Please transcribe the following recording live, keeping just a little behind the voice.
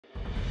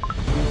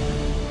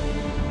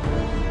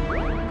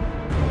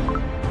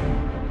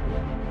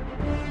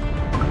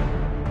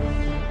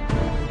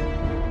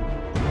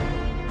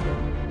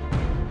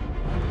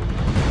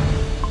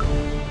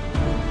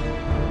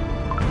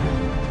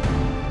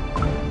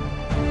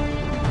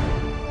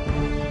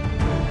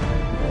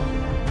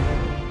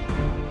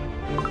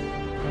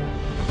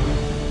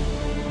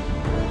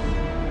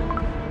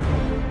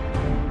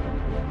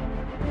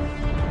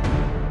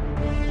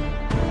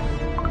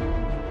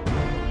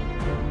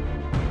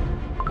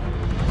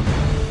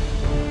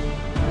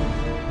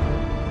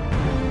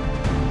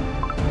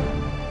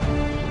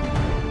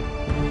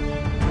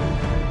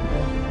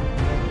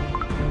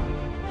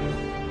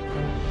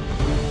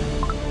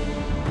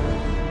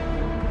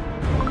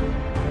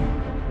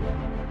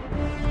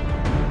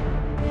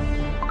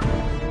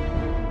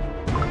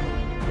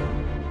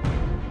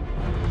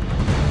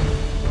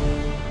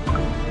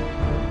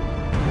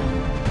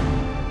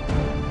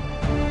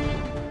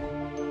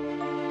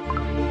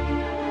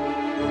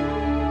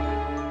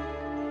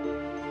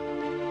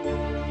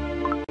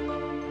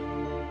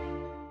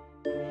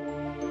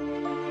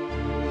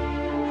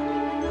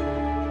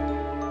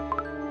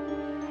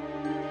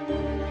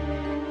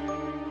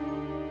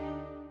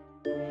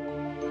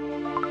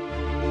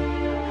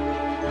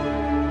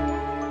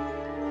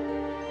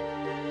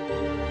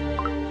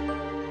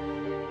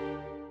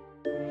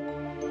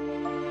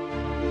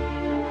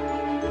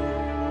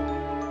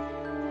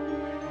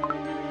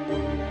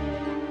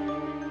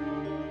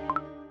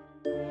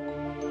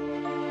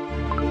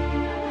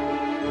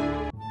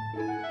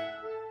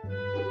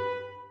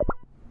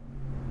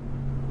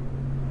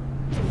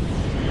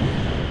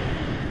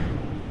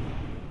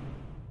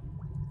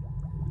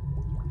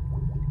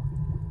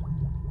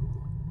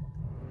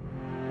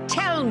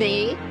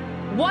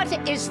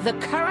What is the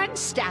current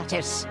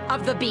status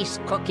of the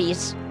beast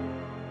cookies?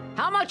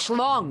 How much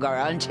longer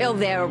until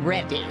they're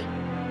ready?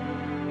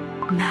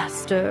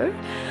 Master,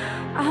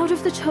 out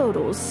of the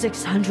total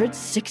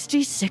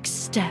 666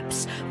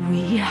 steps,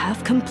 we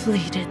have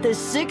completed the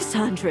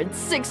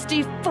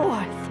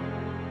 664th.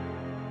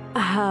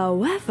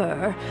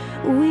 However,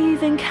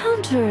 we've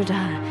encountered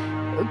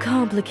a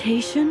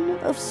complication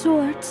of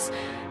sorts.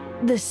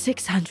 The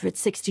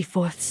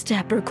 664th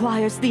step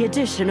requires the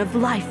addition of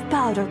life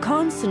powder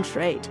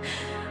concentrate,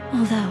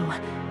 although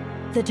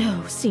the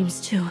dough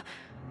seems to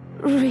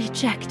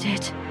reject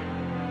it.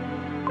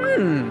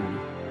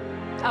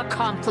 A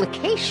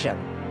complication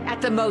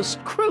at the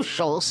most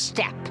crucial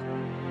step.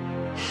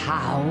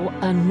 How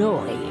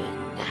annoying.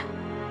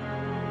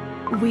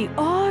 We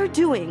are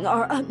doing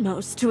our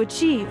utmost to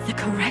achieve the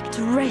correct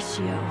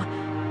ratio.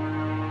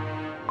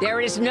 There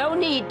is no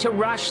need to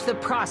rush the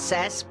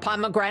process,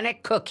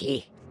 Pomegranate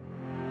Cookie.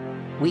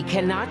 We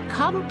cannot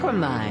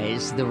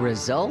compromise the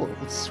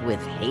results with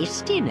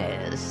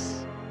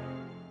hastiness.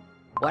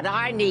 What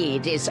I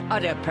need is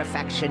utter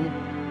perfection,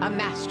 a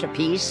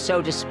masterpiece,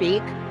 so to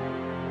speak.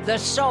 The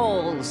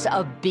souls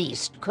of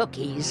beast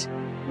cookies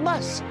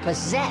must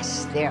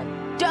possess their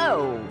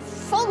dough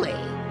fully.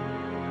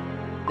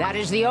 That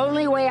is the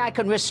only way I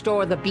can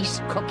restore the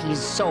beast cookie's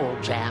soul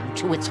jam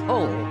to its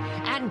whole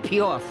and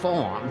pure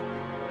form.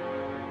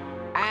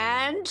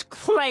 And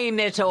claim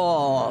it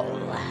all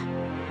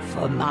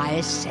for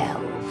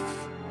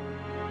myself.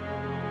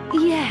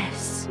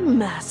 Yes,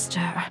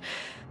 Master.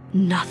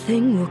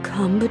 Nothing will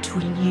come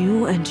between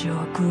you and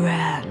your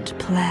grand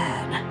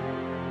plan.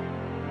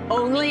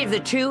 Only the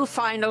two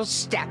final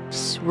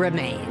steps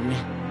remain.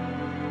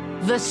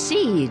 The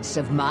seeds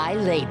of my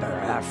labor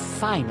are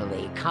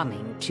finally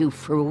coming to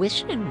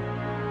fruition.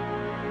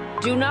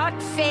 Do not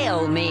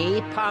fail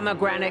me,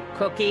 Pomegranate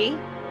Cookie.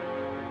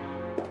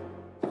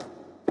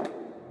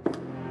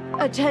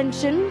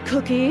 Attention,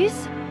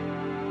 cookies.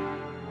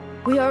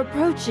 We are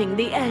approaching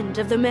the end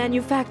of the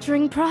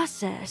manufacturing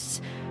process.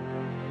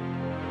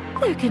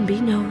 There can be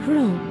no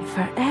room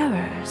for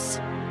errors.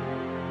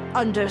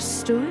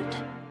 Understood?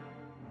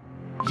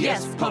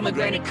 Yes,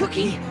 Pomegranate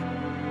Cookie.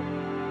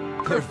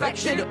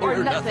 Perfection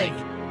or nothing.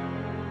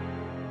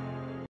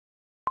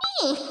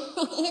 No.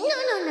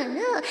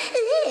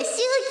 This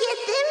will get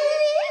them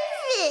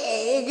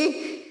livid.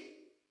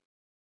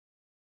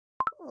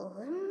 Oh,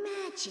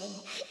 imagine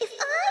if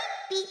I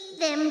beat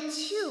them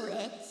to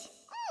it.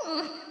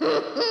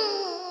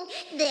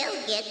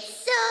 They'll get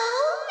so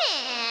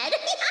mad.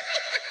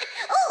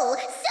 Oh,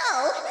 so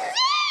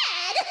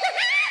mad!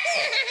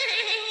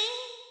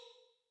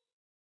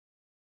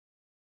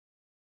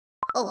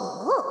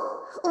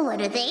 Oh, what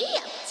are they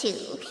up to?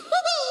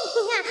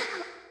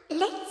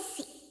 Let's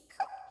see.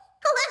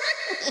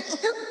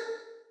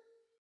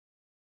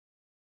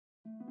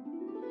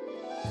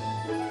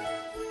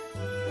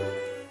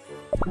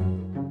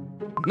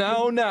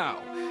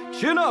 Now,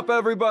 chin up,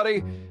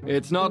 everybody.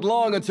 It's not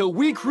long until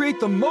we create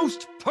the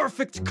most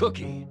perfect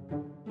cookie.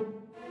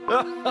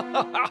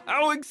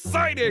 How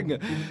exciting!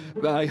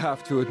 I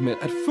have to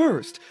admit, at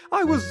first,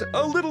 I was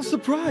a little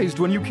surprised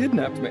when you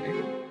kidnapped me.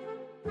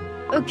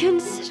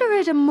 Consider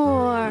it a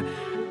more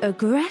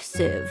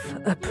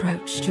aggressive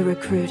approach to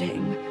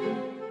recruiting.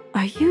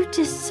 Are you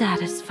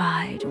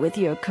dissatisfied with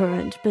your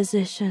current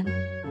position?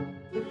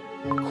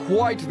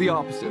 Quite the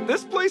opposite.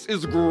 This place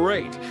is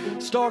great.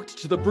 Stocked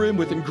to the brim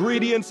with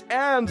ingredients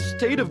and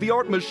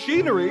state-of-the-art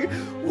machinery.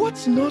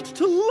 What's not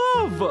to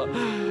love?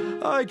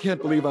 I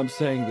can't believe I'm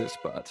saying this,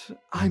 but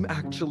I'm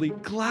actually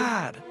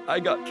glad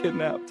I got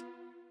kidnapped.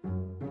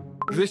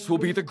 This will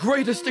be the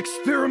greatest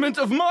experiment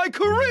of my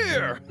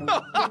career!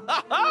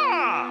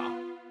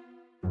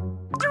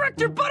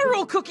 Director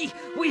Butterroll Cookie,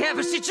 we have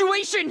a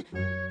situation!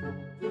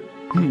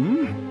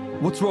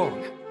 What's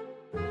wrong?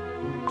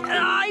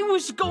 I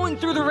was going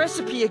through the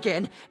recipe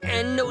again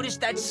and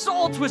noticed that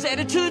salt was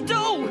added to the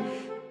dough.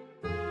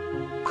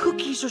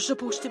 Cookies are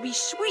supposed to be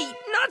sweet,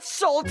 not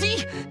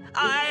salty.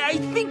 I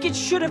think it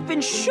should have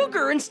been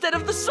sugar instead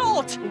of the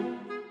salt.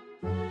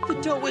 The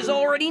dough is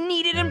already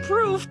kneaded and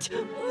proofed.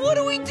 What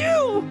do we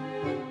do?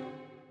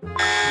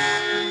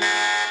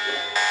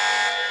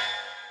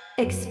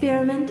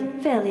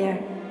 Experiment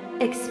failure.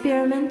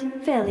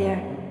 Experiment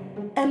failure.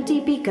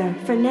 Empty beaker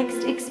for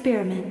next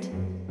experiment.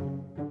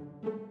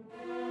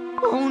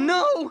 Oh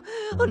no!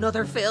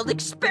 Another failed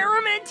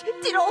experiment!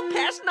 Did all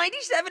past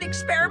 97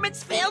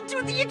 experiments fail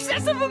due to the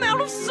excessive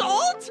amount of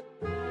salt?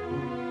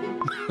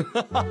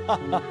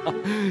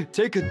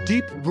 Take a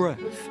deep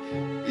breath.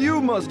 You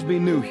must be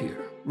new here,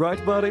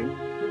 right, buddy?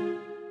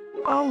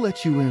 I'll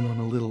let you in on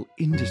a little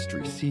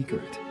industry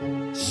secret.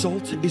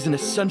 Salt is an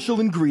essential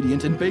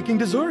ingredient in baking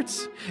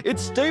desserts. It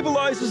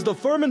stabilizes the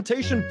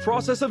fermentation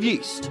process of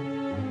yeast.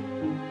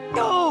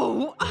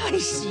 Oh, I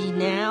see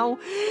now.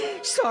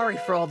 Sorry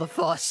for all the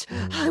fuss.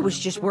 I was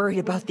just worried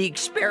about the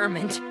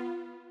experiment.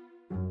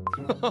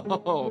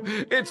 Oh,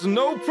 it's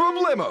no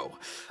problemo.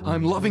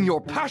 I'm loving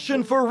your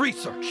passion for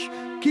research.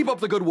 Keep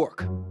up the good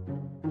work.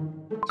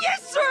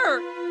 Yes,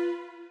 sir!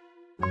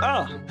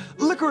 Ah,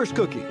 Licorice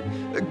Cookie.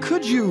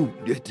 Could you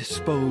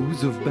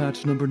dispose of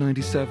batch number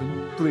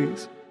 97,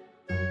 please?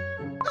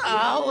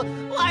 Oh,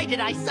 why did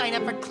I sign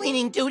up for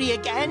cleaning duty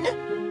again?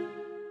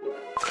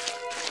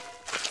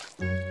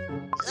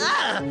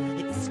 Ugh,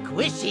 it's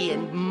squishy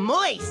and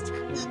moist.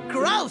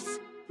 Gross.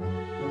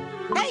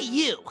 Hey,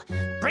 you!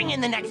 Bring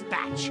in the next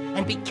batch,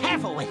 and be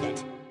careful with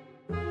it.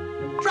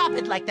 Drop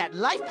it like that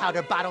life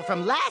powder bottle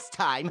from last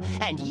time,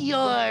 and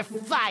you're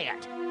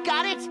fired.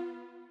 Got it?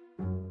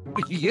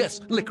 Yes,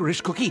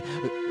 Licorice Cookie.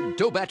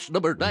 Dough batch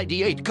number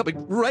 98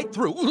 coming right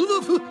through.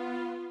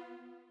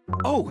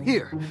 Oh,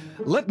 here.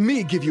 Let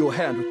me give you a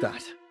hand with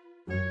that.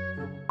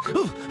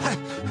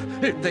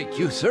 Thank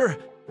you, sir.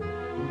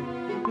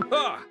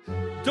 Ah,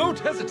 don't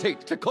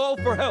hesitate to call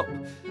for help.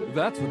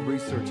 That's what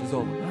research is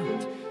all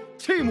about.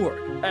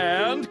 Teamwork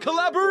and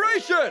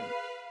collaboration!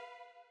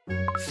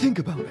 Think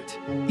about it.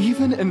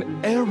 Even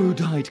an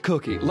erudite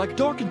cookie like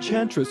Dark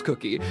Enchantress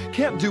Cookie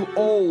can't do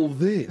all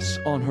this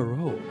on her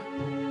own.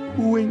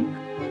 Wink.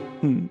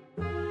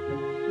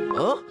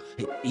 Huh?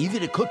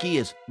 Even a cookie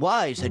as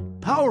wise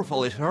and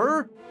powerful as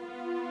her?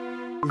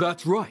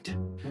 That's right.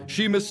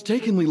 She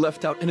mistakenly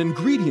left out an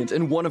ingredient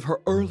in one of her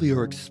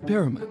earlier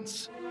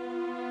experiments.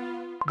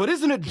 But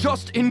isn't it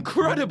just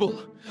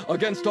incredible?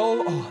 Against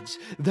all odds,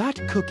 that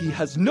cookie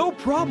has no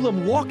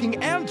problem walking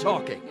and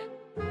talking.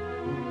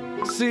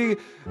 See,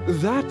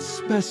 that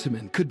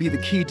specimen could be the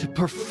key to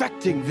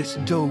perfecting this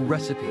dough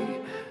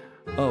recipe.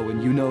 Oh,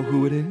 and you know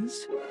who it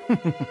is?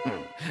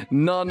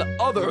 None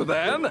other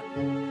than...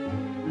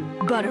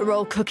 Butter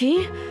roll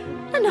cookie,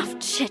 enough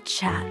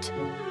chit-chat.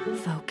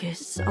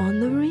 Focus on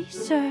the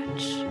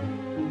research.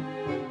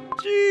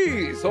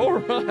 Jeez,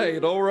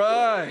 all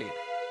right.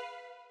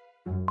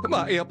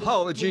 My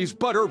apologies,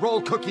 Butter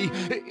Roll Cookie.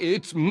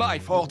 It's my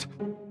fault.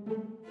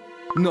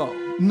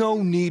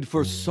 No need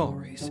for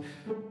sorries.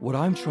 What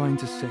I'm trying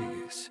to say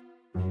is,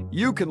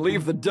 you can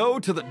leave the dough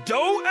to the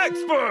dough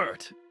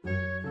expert!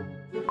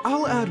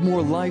 I'll add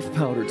more life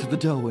powder to the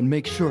dough and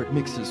make sure it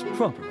mixes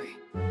properly.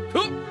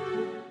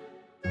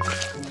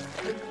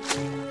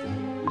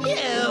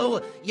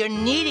 Ew! You're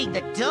kneading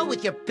the dough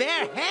with your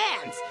bare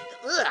hands!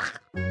 Ugh!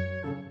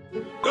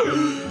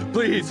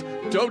 Please,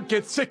 don't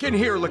get sick in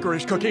here,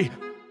 Licorice Cookie.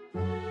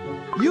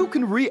 You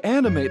can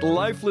reanimate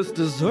lifeless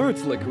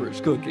desserts,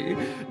 Licorice Cookie.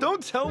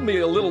 Don't tell me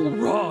a little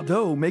raw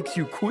dough makes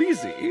you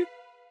queasy.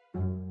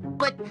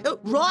 But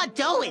raw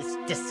dough is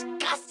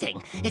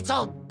disgusting. It's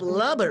all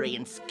blubbery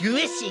and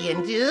squishy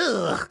and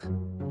ugh.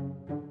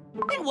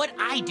 And what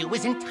I do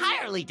is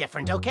entirely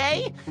different,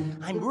 okay?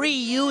 I'm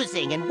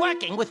reusing and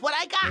working with what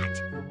I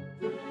got.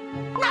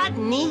 Not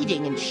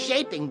kneading and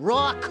shaping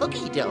raw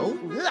cookie dough.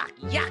 Ugh,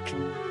 yuck.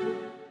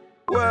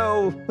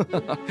 Well,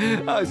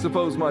 I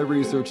suppose my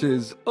research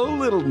is a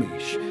little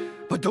niche.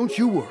 But don't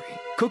you worry.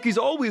 Cookies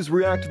always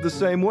react the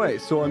same way,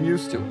 so I'm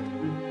used to it.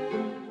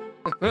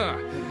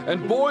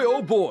 And boy,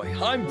 oh boy,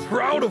 I'm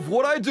proud of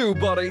what I do,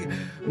 buddy.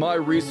 My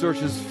research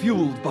is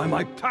fueled by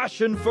my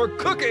passion for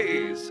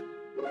cookies.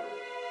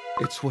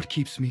 It's what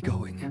keeps me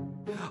going.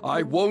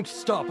 I won't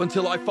stop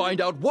until I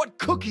find out what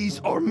cookies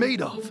are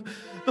made of.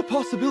 The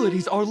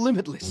possibilities are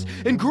limitless.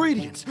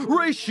 Ingredients,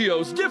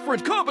 ratios,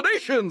 different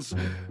combinations.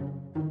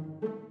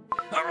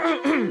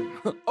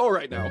 All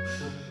right now,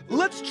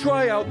 let's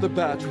try out the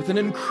batch with an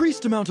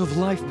increased amount of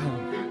life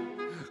powder.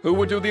 Who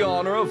would do the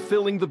honor of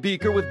filling the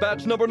beaker with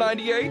batch number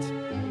 98?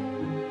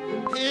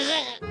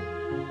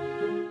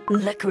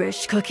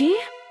 Licorice Cookie,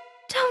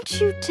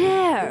 don't you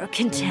dare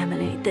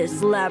contaminate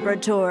this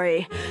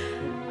laboratory.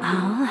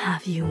 I'll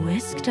have you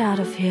whisked out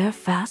of here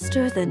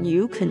faster than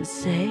you can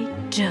say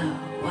dough.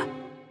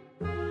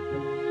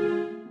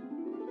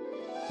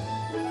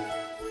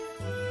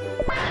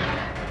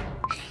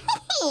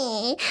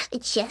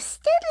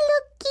 Just a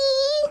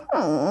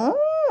looky.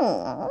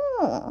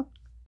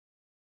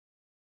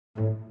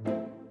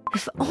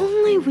 If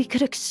only we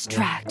could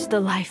extract the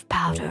life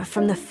powder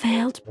from the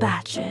failed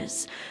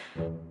batches.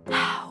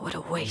 What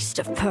a waste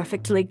of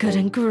perfectly good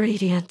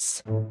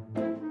ingredients.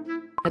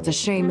 It's a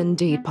shame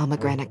indeed,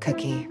 Pomegranate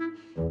Cookie.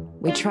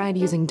 We tried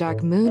using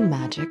dark moon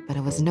magic, but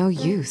it was no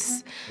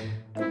use.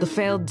 The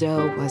failed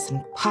dough was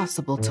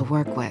impossible to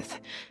work with,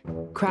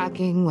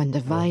 cracking when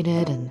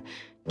divided and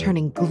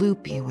turning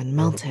gloopy when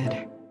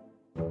melted.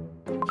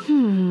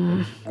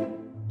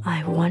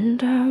 I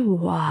wonder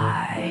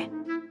why.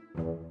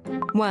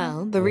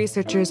 Well, the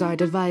researchers are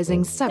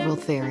devising several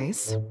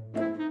theories.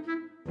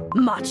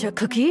 Matcha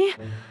Cookie,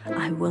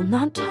 I will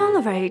not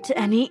tolerate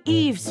any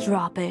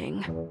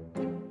eavesdropping.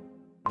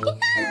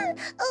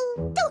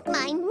 Oh, don't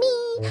mind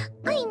me.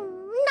 I'm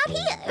not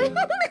here.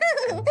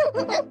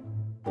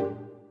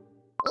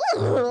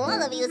 Ooh,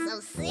 all of you so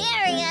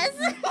serious.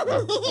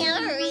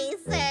 Your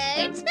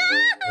research.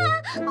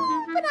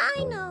 Oh, but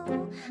I know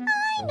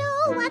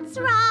what's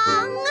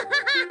wrong.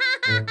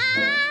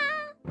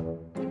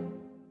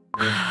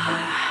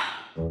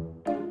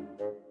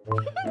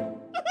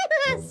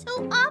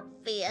 So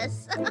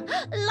obvious.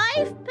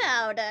 Life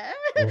powder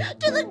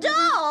to the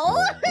dough.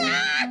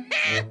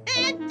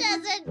 It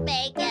doesn't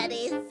make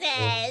any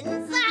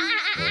sense.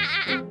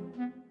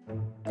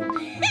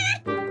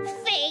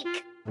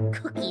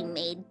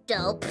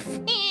 dope.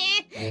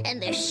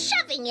 And they're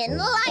shoving in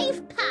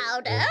life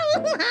powder.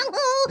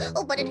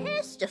 Oh, but it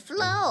has to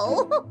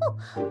flow.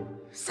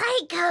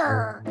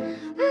 Cycle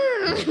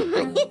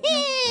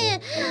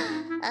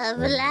of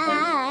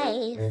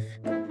life.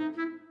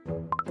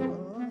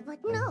 Oh, but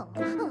no.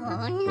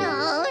 Oh,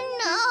 no.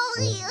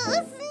 You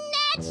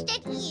snatched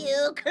it,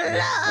 you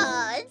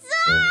clods.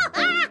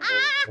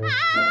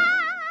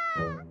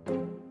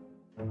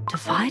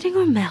 Dividing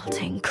or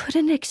melting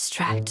couldn't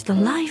extract the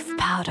life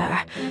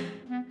powder.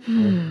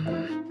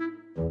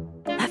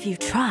 Have you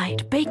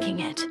tried baking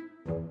it?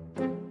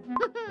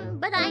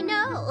 But I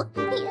know.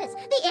 Yes,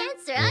 the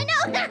answer. I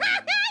know.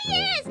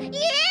 Yes.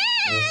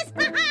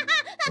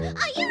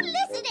 Are you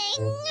listening?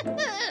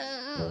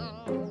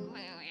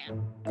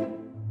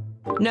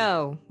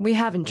 No, we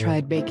haven't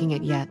tried baking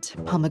it yet,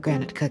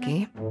 Pomegranate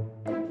Cookie.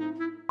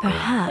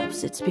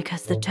 Perhaps it's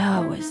because the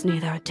dough is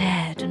neither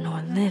dead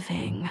nor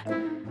living.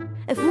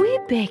 If we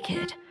bake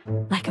it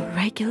like a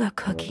regular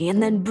cookie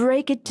and then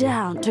break it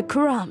down to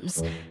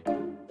crumbs...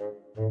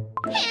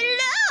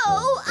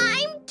 Hello,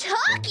 I'm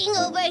talking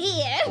over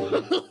here.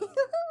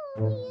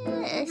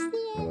 Yes,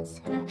 the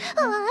answer.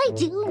 Oh, I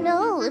do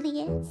know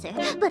the answer,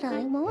 but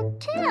I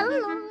won't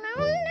tell.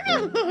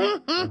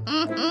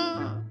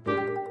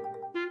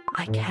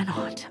 I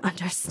cannot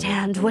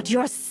understand what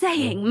you're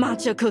saying,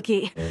 Matcha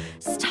Cookie.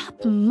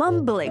 Stop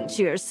mumbling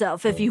to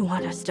yourself if you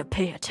want us to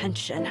pay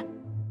attention.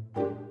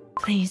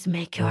 Please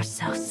make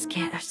yourself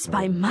scarce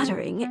by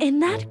muttering in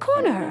that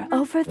corner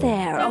over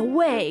there,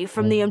 away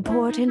from the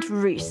important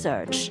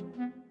research.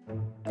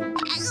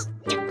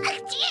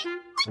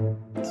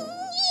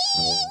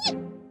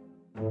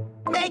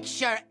 Make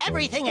sure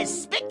everything is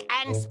spick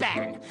and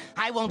span.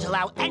 I won't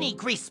allow any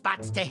grease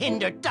spots to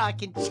hinder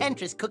Dark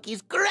Enchantress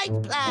Cookie's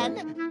great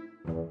plan.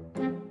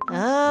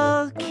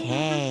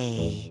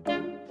 Okay.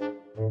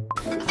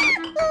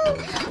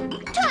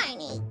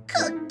 Tiny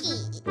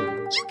Cookie,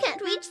 you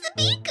can't reach the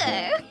beaker.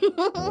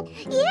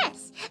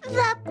 Yes,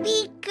 the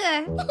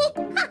beaker.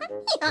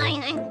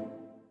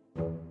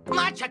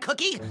 Matcha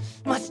Cookie,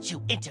 must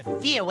you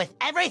interfere with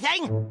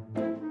everything?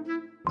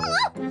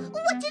 What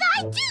did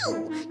I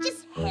do?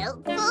 Just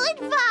helpful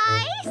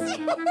advice.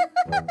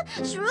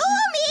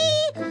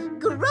 Shroomy,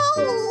 grow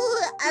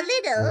a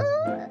little.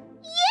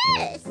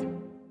 Yes.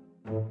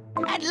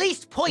 At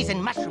least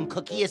Poison Mushroom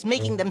Cookie is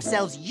making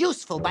themselves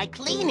useful by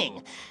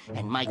cleaning.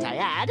 And might I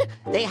add,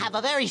 they have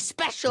a very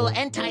special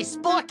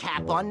anti-spore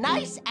cap on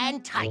nice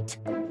and tight.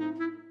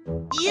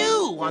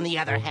 You, on the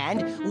other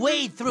hand,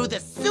 wade through the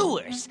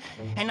sewers,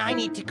 and I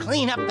need to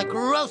clean up the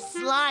gross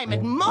slime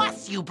and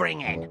moss you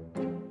bring in.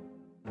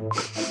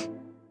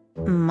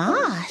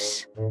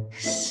 Moss?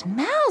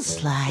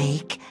 Smells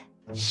like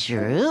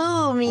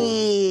shroomies.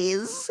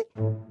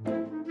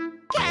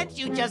 Can't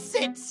you just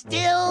sit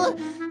still?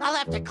 I'll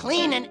have to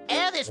clean and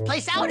air this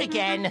place out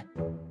again.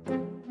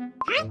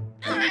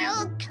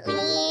 I'll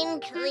clean.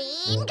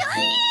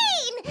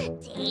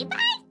 Day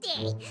by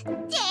day.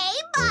 Day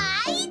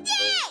by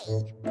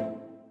day.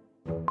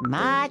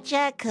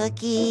 Matcha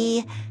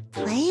Cookie,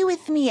 play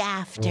with me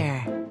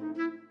after.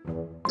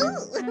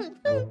 Ooh,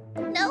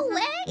 no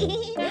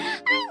way.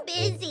 I'm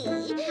busy.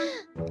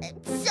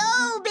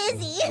 So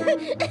busy.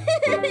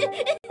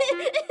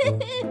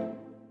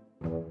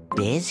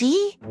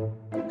 Busy?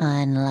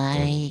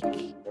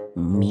 Unlike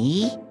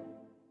me?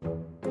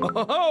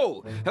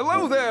 Oh,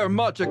 hello there,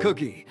 Matcha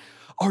Cookie.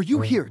 Are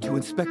you here to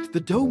inspect the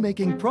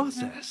dough-making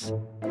process?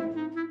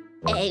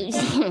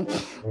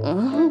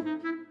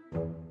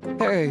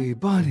 Hey,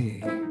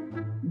 buddy.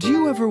 Do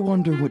you ever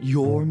wonder what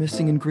your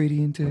missing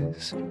ingredient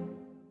is?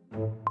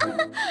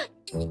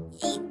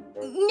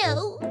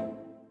 No.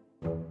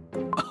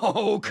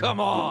 Oh,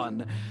 come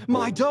on!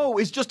 My dough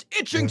is just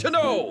itching to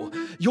know!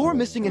 Your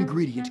missing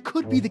ingredient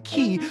could be the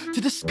key to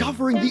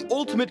discovering the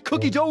ultimate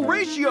cookie dough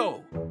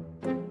ratio!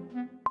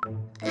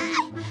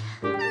 Mind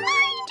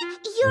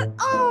your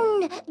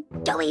own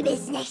doughy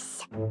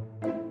business.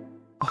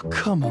 Oh,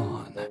 come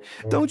on.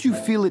 Don't you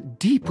feel it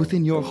deep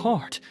within your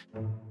heart?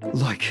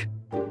 Like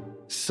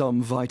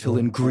some vital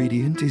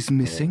ingredient is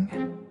missing?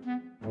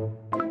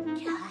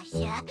 Gosh,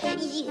 you.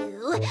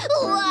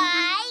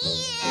 Why, you?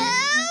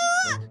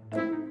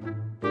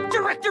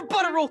 Director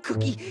Butterroll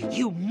Cookie,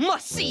 you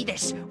must see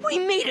this! We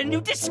made a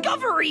new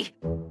discovery!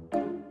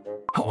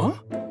 Huh?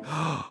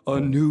 A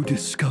new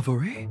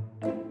discovery?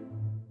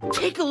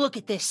 Take a look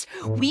at this.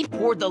 We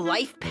poured the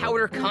life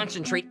powder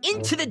concentrate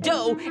into the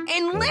dough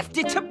and left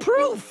it to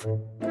proof.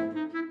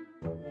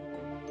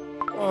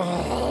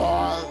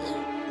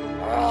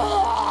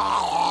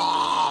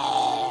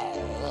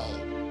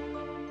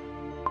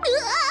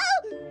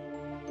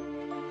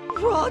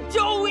 Raw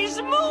dough is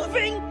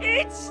moving!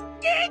 It's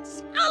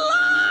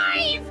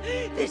alive!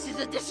 This is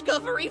a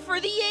discovery for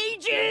the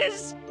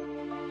ages!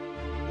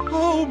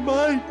 Oh,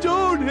 my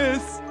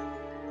doughness!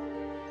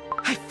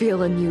 I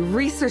feel a new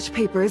research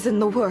paper is in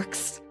the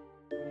works.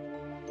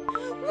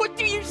 What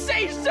do you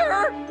say,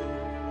 sir?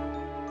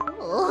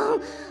 Oh,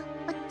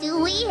 what do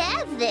we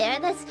have there?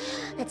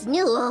 That's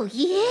new. Oh,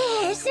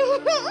 yes.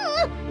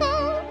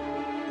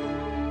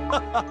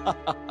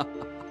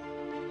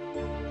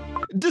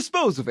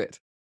 Dispose of it.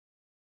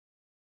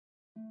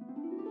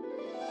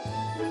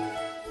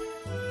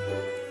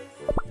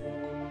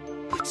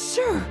 But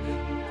sir,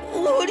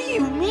 what do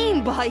you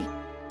mean by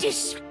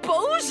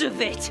dispose of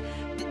it?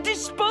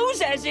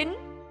 Dispose as in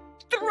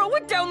throw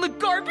it down the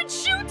garbage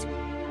chute?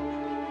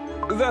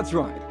 That's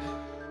right.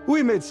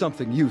 We made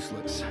something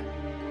useless.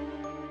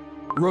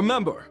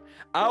 Remember,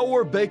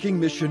 our baking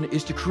mission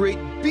is to create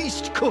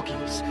beast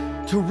cookies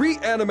to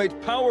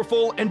reanimate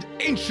powerful and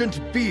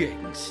ancient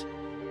beings.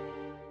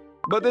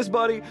 But this,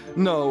 buddy,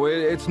 no,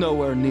 it's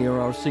nowhere near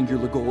our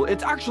singular goal.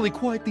 It's actually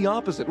quite the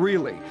opposite,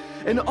 really.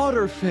 An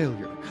utter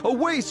failure, a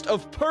waste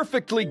of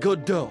perfectly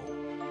good dough.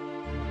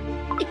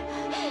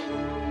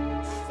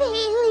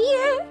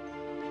 Failure?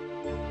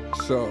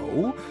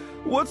 So,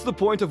 what's the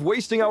point of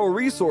wasting our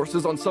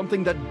resources on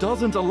something that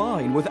doesn't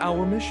align with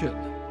our mission?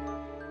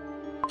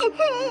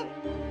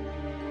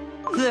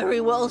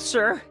 Very well,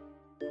 sir.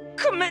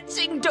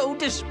 Commencing dough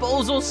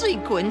disposal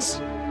sequence.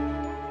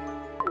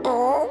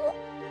 Oh?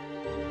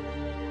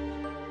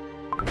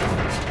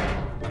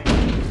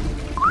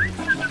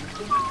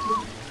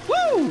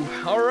 Woo!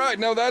 All right,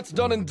 now that's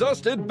done and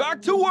dusted.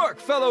 Back to work,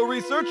 fellow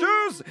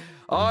researchers!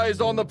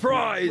 Eyes on the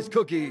prize,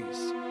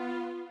 cookies!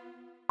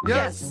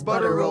 Yes,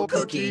 butter roll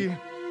cookie.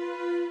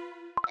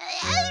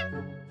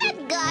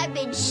 That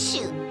garbage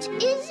chute,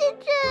 is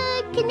it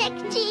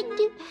connected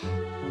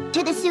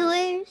to the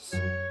sewers?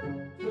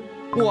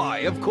 Why,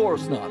 of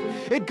course not.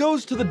 It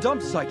goes to the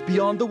dump site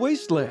beyond the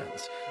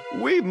wastelands.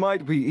 We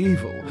might be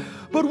evil,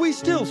 but we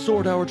still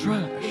sort our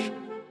trash.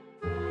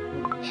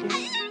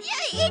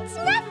 It's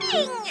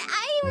nothing.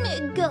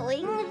 I'm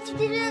going to...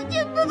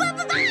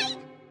 Bye!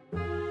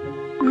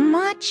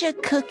 Matcha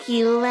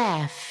Cookie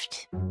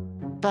left.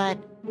 But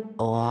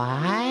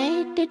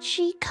why did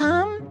she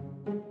come?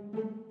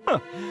 Huh.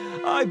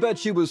 I bet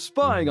she was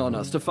spying on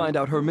us to find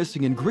out her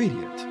missing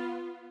ingredient.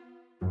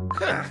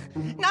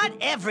 Not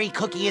every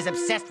cookie is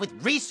obsessed with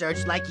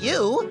research like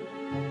you.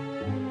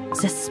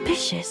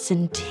 Suspicious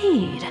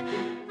indeed.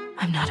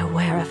 I'm not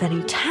aware of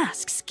any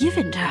tasks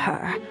given to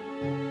her.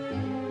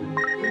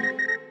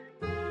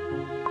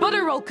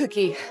 Butter roll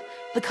cookie.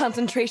 The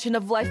concentration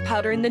of life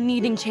powder in the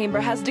kneading chamber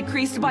has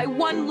decreased by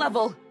 1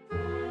 level.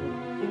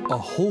 A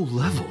whole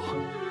level?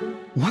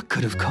 What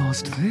could have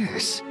caused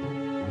this?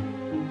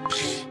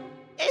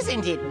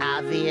 Isn't it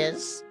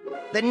obvious?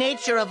 The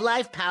nature of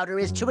life powder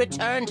is to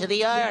return to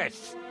the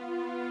Earth.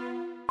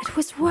 It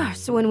was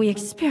worse when we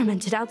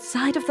experimented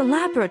outside of the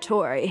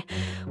laboratory.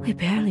 We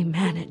barely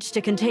managed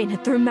to contain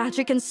it through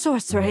magic and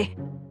sorcery.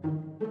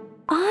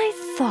 I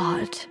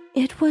thought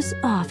it was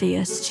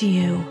obvious to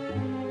you,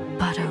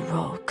 Butter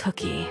Roll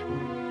Cookie.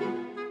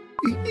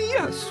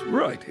 Yes,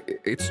 right.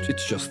 It's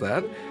just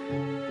that.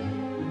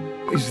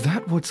 Is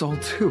that what's all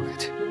to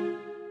it?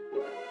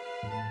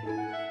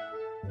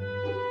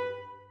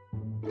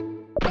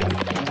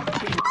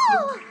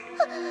 Oh!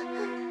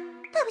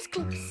 That was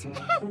close.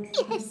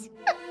 Yes.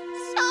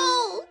 So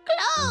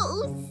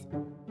close.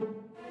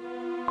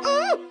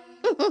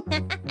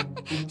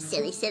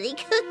 Silly, silly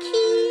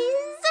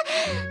cookies.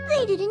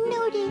 They didn't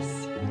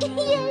notice.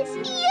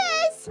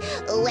 Yes.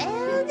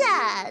 Well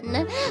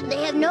done.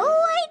 They have no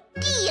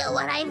idea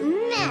what I've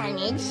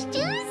managed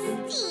to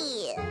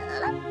steal.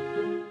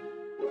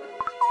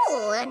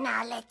 Oh,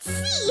 now let's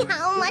see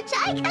how much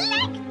I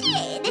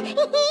collected.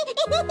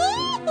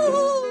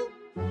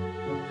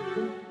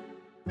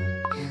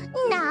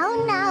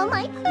 Now,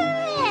 my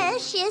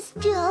precious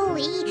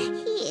Joey,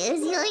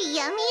 here's your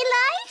yummy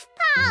life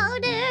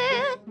powder.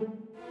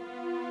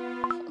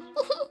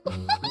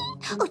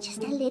 Oh,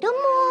 just a little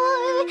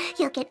more.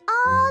 You'll get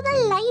all the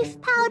life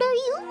powder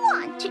you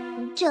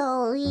want,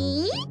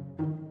 Joey.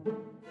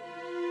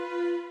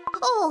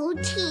 Oh,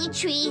 tea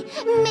tree,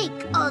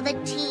 make all the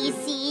tea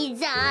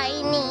seeds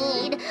I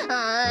need.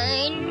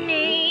 I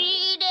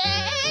need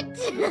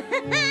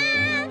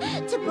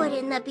it to put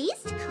in the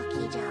beast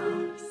cookie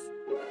doughs.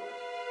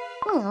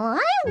 Oh,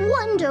 I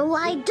wonder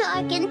why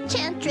Dark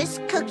Enchantress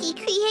Cookie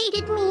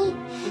created me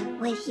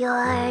with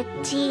your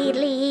tea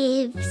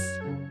leaves.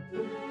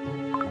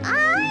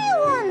 I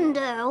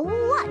wonder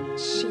what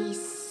she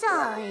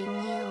saw in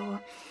you.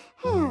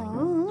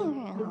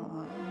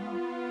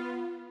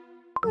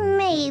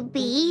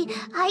 Maybe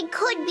I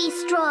could be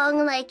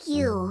strong like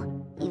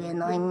you, even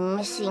though I'm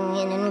missing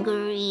an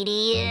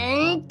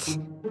ingredient.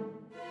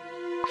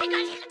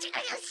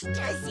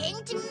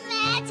 Doesn't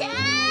matter!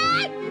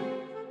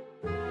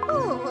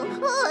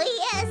 Oh,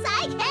 yes,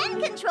 I can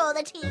control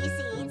the tea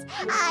seeds.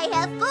 I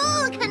have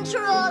full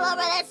control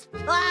over this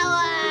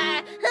flower.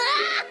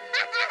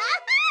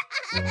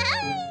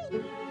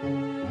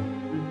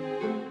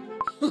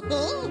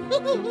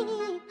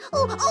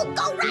 oh,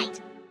 go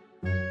right.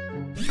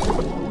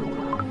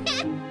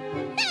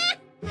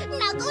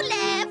 Now go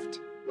left.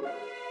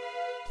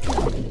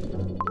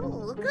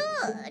 Oh,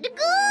 good.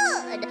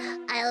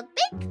 I'll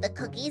bake the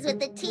cookies with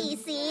the tea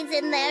seeds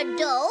in their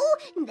dough.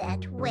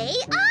 That way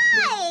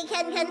I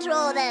can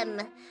control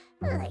them.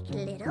 Like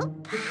little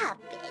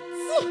puppets.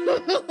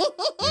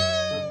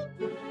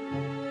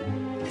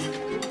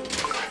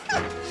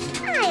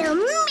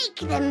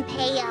 them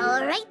pay,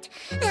 all right?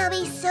 They'll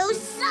be so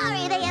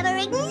sorry they ever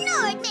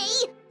ignored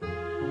me.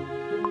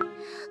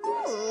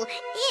 Ooh,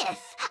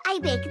 if I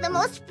bake the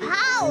most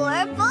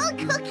powerful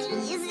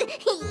cookies,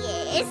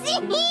 yes.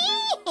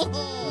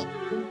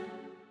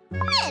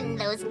 Then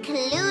those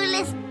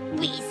clueless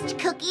beast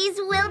cookies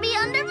will be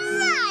under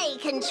my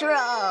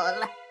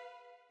control.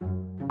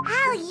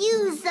 I'll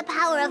use the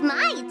power of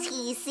my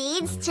tea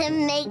seeds to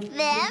make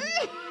them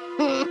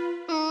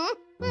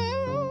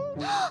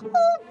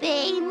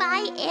obey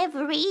my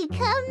every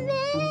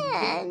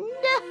command.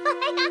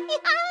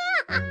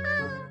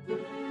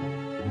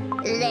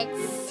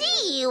 Let's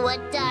see what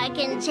Dark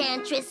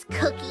Enchantress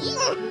Cookie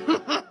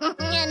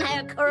and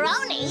her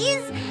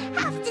cronies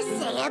have to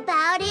say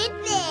about it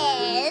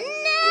then.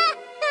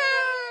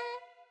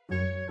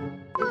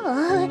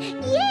 Oh,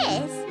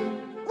 yes.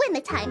 When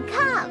the time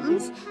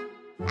comes,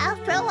 I'll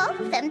throw all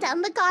of them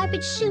down the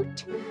garbage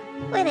chute,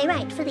 where they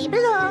rightfully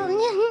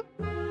belong.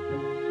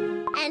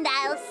 And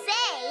I'll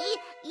say,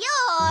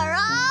 you're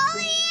all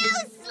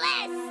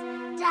useless!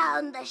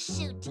 Down the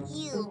chute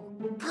you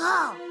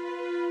go.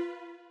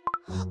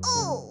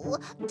 Oh,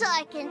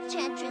 Dark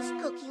Enchantress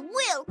Cookie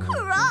will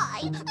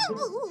cry.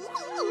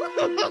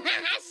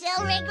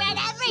 She'll regret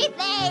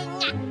everything.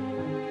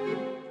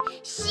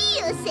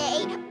 She'll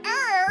say,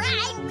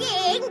 I'm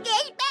being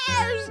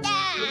disposed of.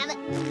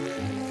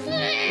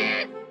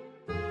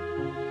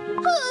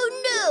 Oh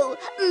no,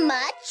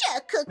 Matcha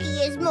Cookie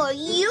is more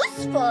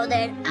useful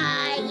than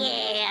I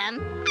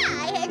am.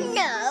 I had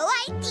no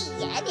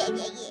idea.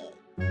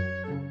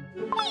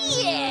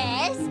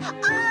 Yes,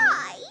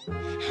 I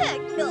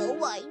had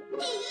no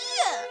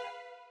idea.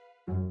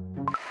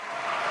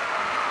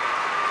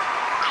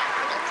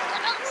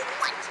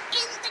 What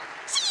in the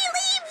tea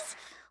leaves?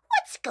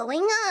 What's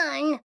going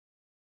on?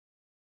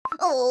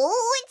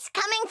 Oh, it's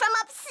coming from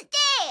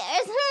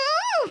upstairs.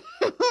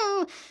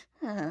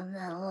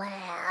 The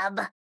lab.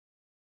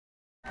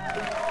 The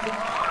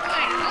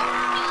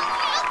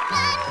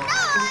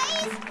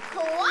noise!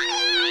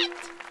 Quiet!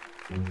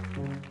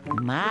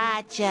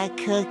 Matcha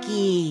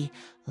cookie.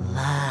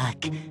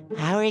 Look,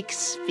 our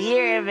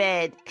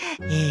experiment.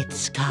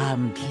 It's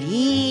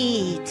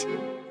complete.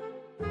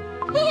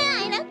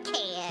 I don't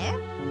care.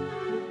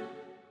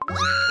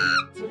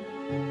 What?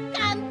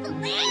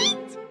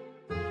 Complete?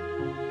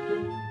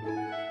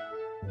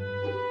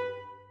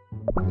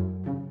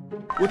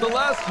 With the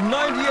last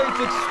 98th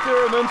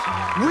experiment,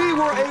 we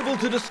were able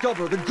to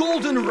discover the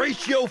golden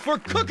ratio for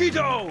cookie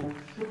dough!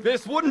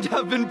 This wouldn't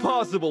have been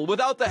possible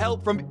without the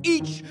help from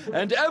each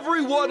and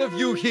every one of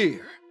you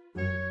here.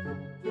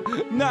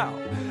 Now,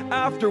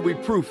 after we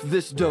proof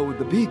this dough in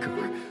the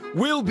beaker,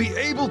 we'll be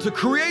able to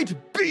create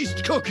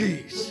beast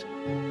cookies!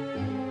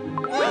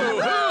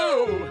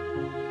 Woohoo!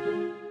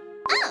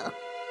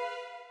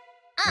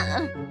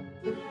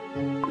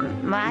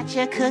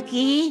 Matcha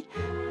cookie,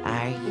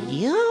 are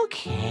you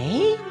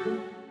okay?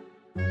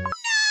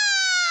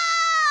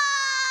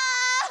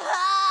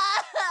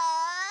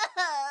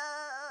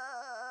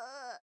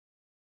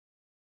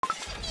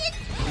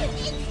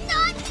 It's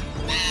not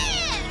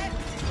fair!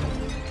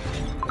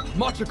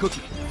 Matcha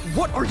Cookie,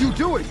 what are you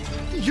doing?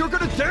 You're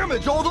gonna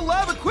damage all the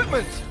lab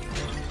equipment!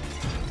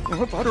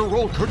 Butter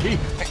roll cookie.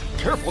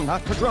 Careful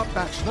not to drop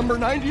batch number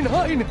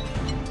 99.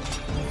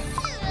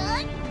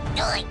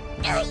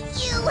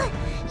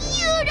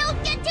 You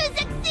don't get to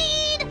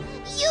succeed!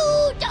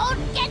 You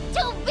don't get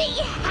to be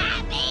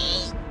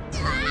happy!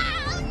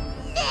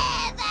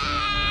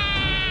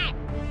 Never!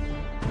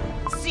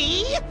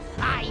 See?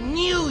 I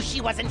knew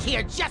she wasn't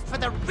here just for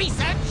the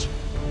research!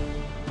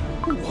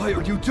 Why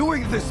are you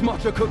doing this,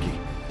 Matcha Cookie?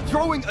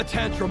 Throwing a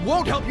tantrum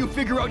won't help you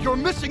figure out your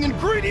missing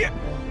ingredient!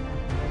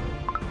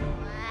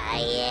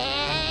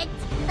 Quiet!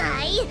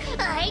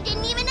 I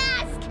didn't even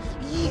ask!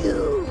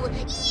 You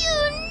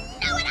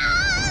know it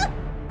all!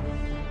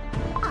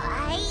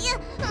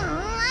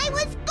 I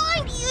was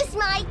going to use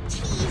my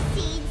tea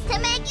seeds to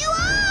make you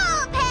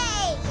all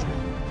pay!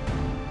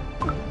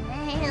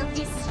 I'll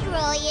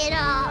destroy it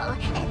all,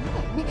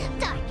 and then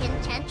Dark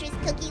Enchantress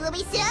Cookie will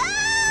be so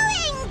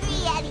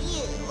angry at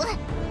you!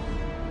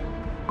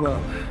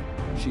 Well,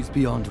 she's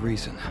beyond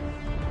reason.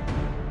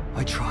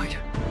 I tried.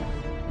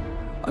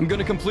 I'm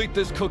gonna complete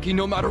this cookie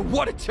no matter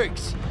what it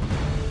takes!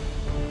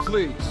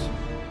 Please,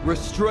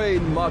 restrain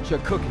Matcha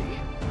Cookie.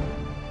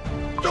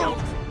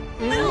 Don't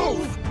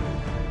move!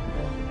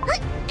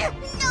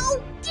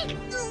 No,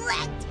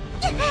 let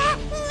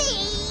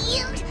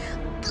me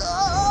go!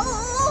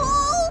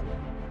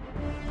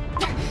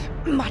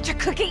 Matcha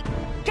Cookie,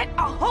 get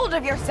a hold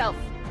of yourself!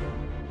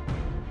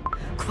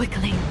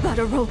 Quickly,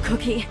 Butter Roll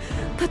Cookie,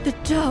 put the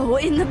dough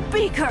in the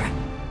beaker!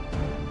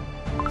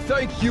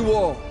 Thank you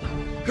all!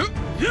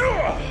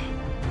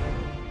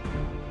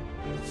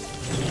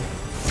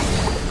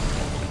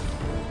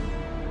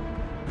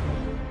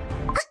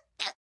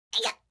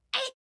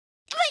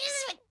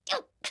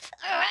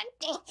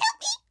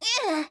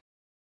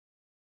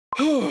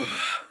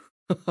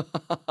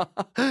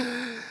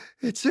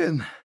 It's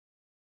in.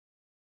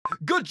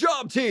 Good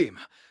job, team!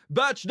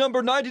 Batch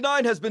number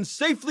 99 has been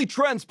safely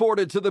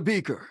transported to the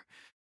beaker.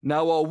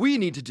 Now all we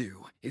need to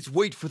do is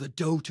wait for the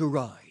dough to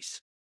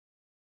rise.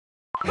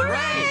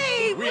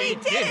 Hooray! We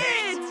did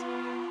it!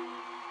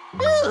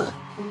 Ooh,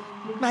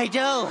 my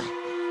dough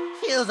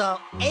feels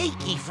all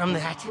achy from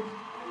that.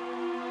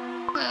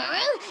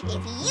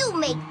 If you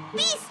make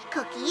beast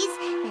cookies,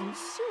 then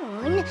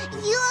soon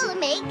you'll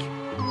make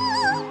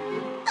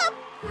the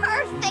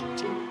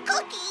perfect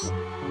cookie.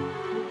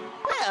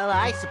 Well,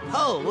 I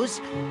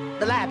suppose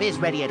the lab is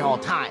ready at all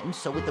times,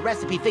 so with the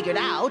recipe figured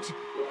out...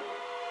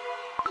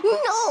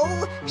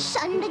 No,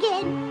 shunned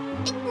again,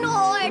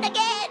 ignored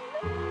again.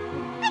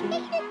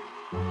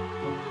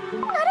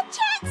 Not a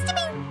chance to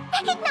be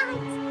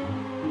recognized.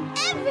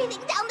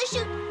 Everything down the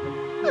chute.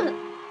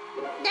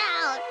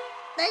 Down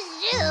the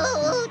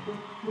chute.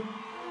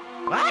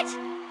 What?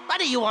 What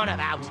are you on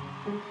about?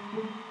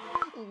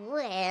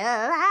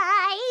 Well,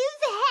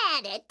 I've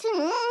had it.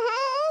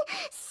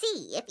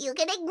 See if you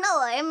can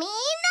ignore me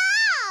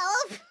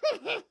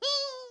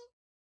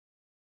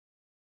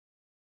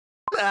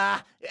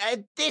now.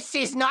 This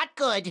is not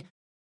good.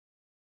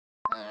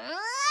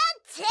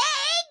 Take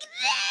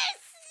this!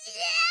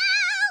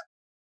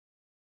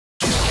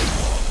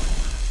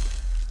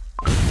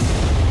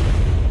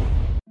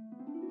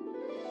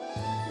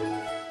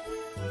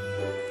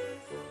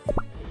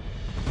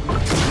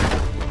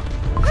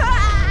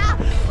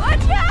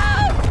 Watch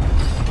out!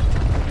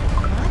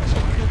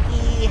 Matcha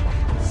cookie,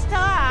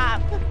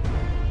 stop!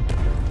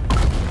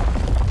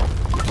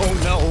 Oh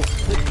no!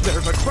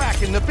 There's a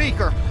crack in the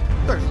beaker!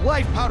 There's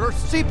life powder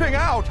seeping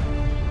out!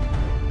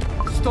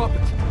 Stop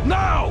it,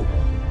 now!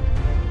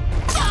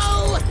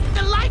 No!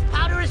 The life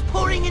powder is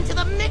pouring into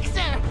the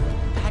mixer!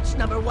 Batch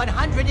number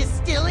 100 is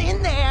still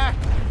in there!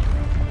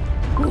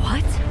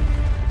 What?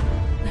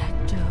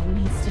 That dough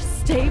needs to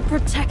stay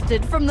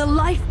protected from the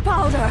life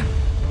powder.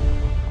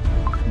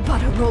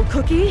 Butter roll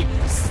cookie,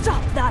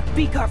 stop that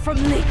beaker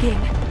from leaking.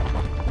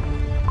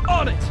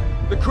 On it!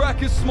 The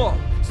crack is small,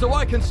 so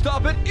I can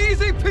stop it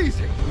easy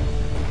peasy!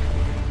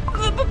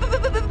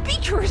 The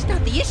beaker is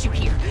not the issue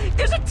here.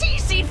 There's a tea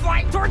seed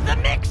flying towards the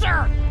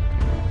mixer!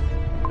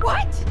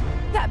 What?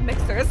 That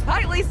mixer is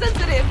highly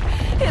sensitive.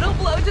 It'll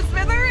blow to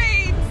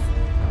smithereens!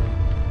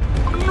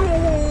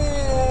 No!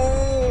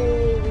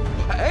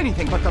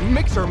 Anything but the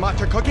mixer,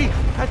 Matcha Cookie!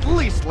 At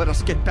least let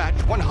us get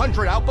batch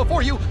 100 out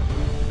before you...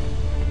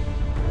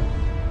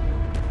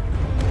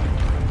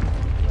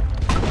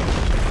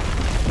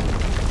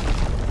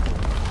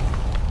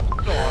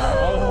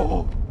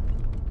 Oh!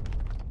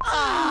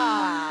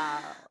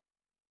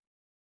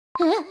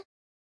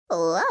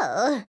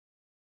 Whoa.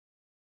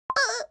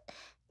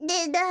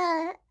 Did,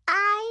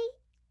 I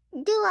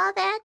do all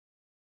that?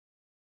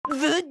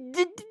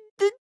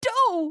 The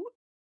dough!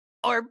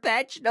 Our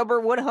batch number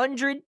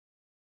 100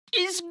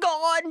 is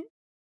gone!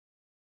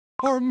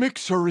 Our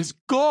mixer is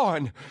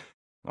gone!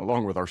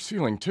 Along with our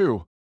ceiling,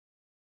 too.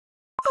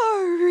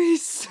 Our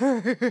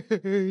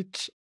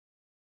research!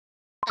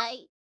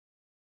 I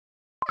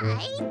did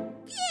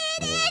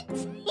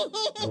it!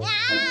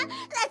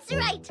 That's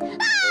right!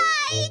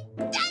 I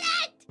did it!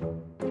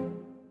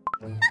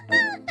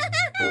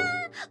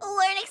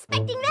 Weren't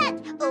expecting that,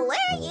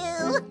 were you?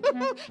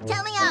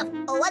 Tell me off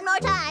one more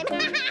time.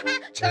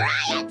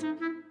 Try it!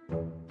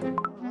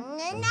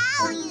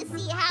 Now you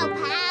see how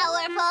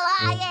powerful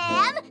I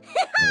am.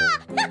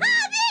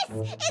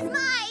 This is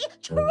my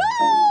true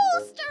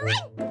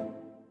strength!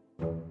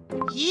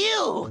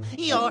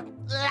 You're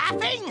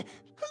laughing?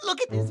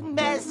 Look at this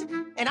mess,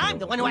 and I'm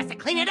the one who has to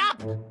clean it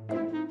up!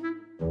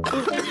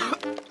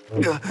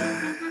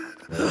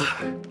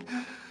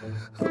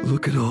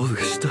 Look at all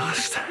this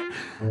dust.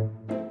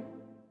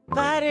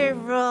 Butter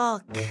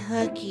roll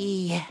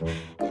cookie.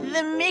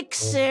 The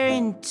mixer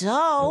and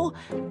dough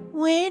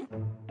went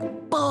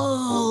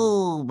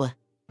boom.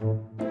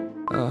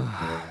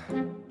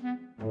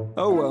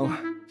 Oh well.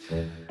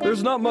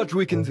 There's not much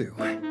we can do.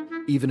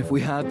 Even if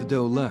we had the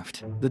dough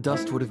left, the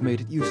dust would have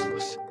made it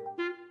useless.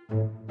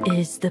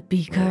 Is the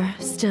beaker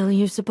still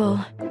usable?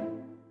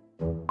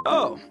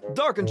 Oh,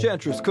 Dark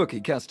Enchantress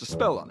Cookie cast a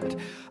spell on it.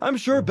 I'm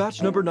sure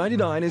batch number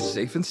 99 is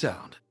safe and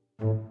sound.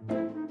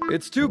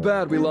 It's too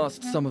bad we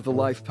lost some of the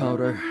life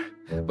powder,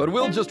 but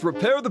we'll just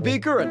repair the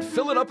beaker and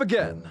fill it up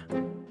again.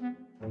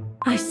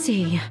 I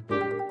see.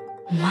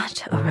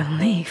 What a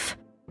relief.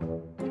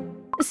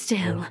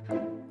 Still,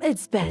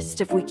 it's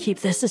best if we keep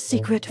this a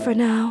secret for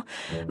now.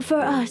 For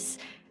us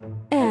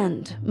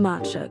and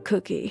Matcha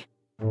Cookie.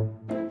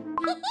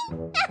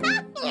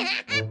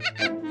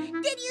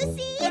 Did you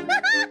see?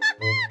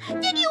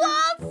 Did you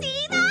all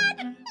see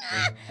that?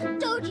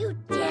 Don't you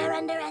dare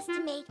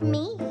underestimate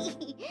me.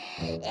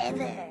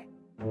 Ever.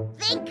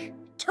 Think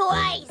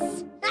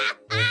twice.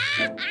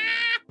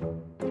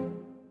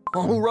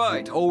 All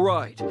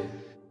right.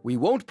 We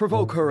won't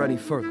provoke her any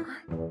further.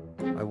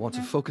 I want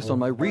to focus on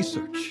my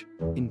research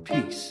in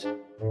peace.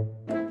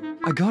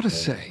 I gotta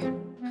say,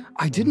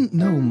 I didn't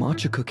know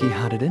Matcha Cookie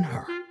had it in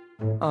her.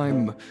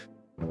 I'm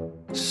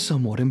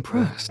somewhat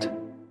impressed.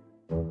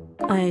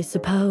 I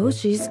suppose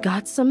she's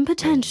got some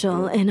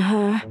potential in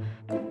her,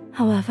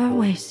 however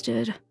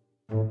wasted.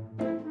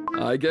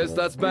 I guess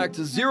that's back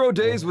to 0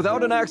 days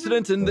without an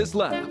accident in this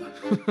lab.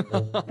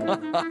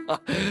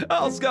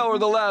 I'll scour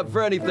the lab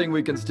for anything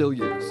we can still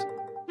use.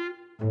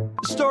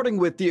 Starting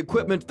with the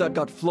equipment that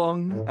got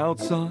flung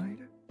outside,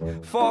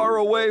 far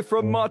away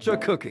from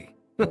Matcha Cookie.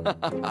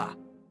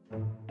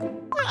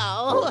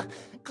 Oh,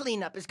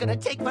 cleanup is gonna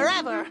take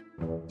forever.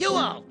 You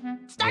all,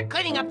 start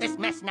cleaning up this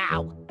mess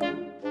now.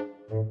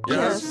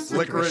 Yes,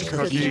 Licorice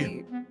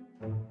Cookie.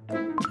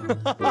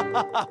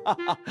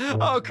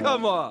 Oh,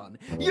 come on.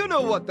 You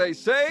know what they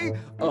say.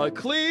 A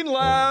clean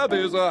lab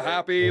is a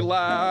happy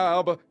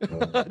lab.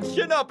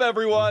 Chin up,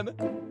 everyone.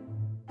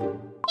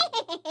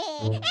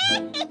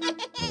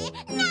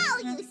 Now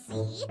you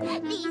see,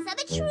 these are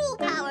the true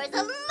powers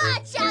of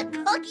Matcha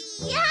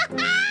Cookie.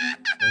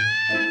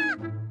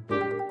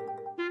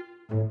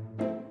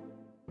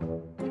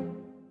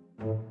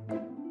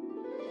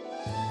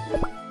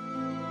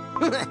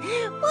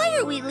 Why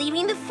are we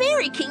leaving the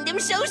Faerie Kingdom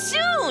so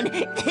soon?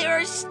 There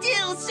are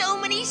still so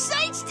many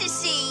sights to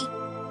see.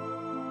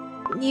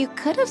 You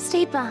could have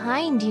stayed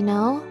behind, you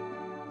know.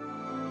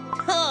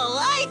 Oh,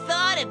 I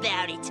thought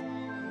about it.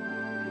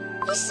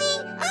 You see,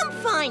 I'm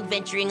fine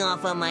venturing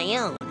off on my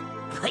own.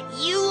 But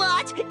you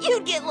lot,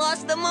 you'd get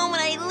lost the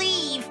moment I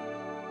leave.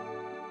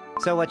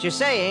 So what you're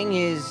saying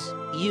is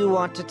you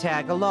want to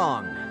tag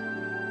along.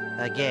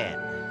 Again.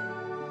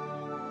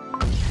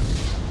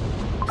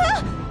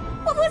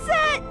 What was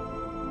that?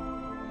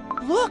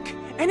 Look!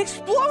 An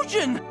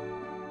explosion!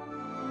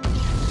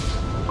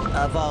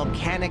 A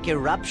volcanic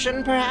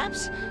eruption,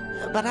 perhaps?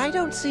 But I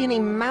don't see any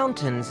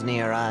mountains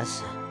near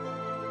us.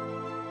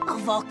 A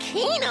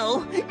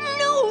volcano?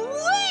 No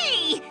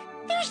way!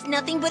 There's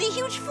nothing but a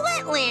huge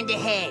flatland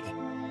ahead.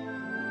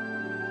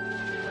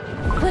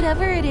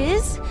 Whatever it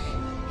is,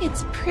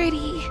 it's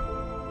pretty.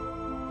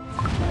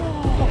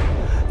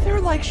 Oh,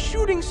 they're like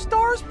shooting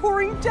stars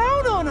pouring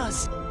down on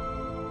us!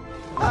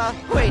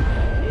 Wait,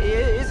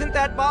 isn't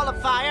that ball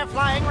of fire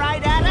flying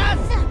right at us?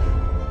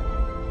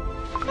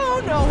 Oh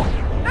no!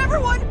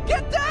 Everyone,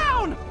 get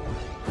down!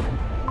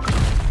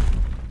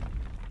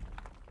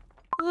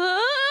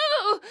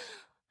 Whoa!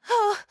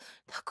 Oh,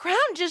 the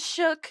ground just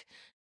shook.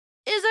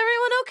 Is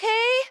everyone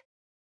okay?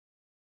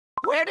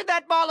 Where did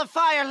that ball of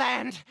fire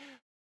land?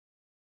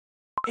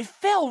 It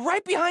fell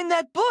right behind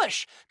that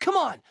bush! Come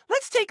on,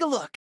 let's take a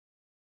look!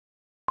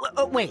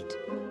 Wait,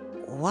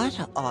 what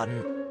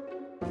on...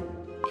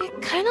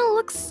 It kind of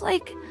looks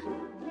like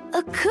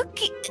a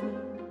cookie.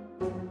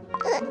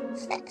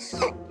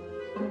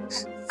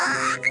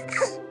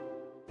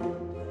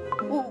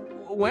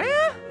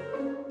 Where?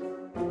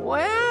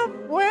 Where?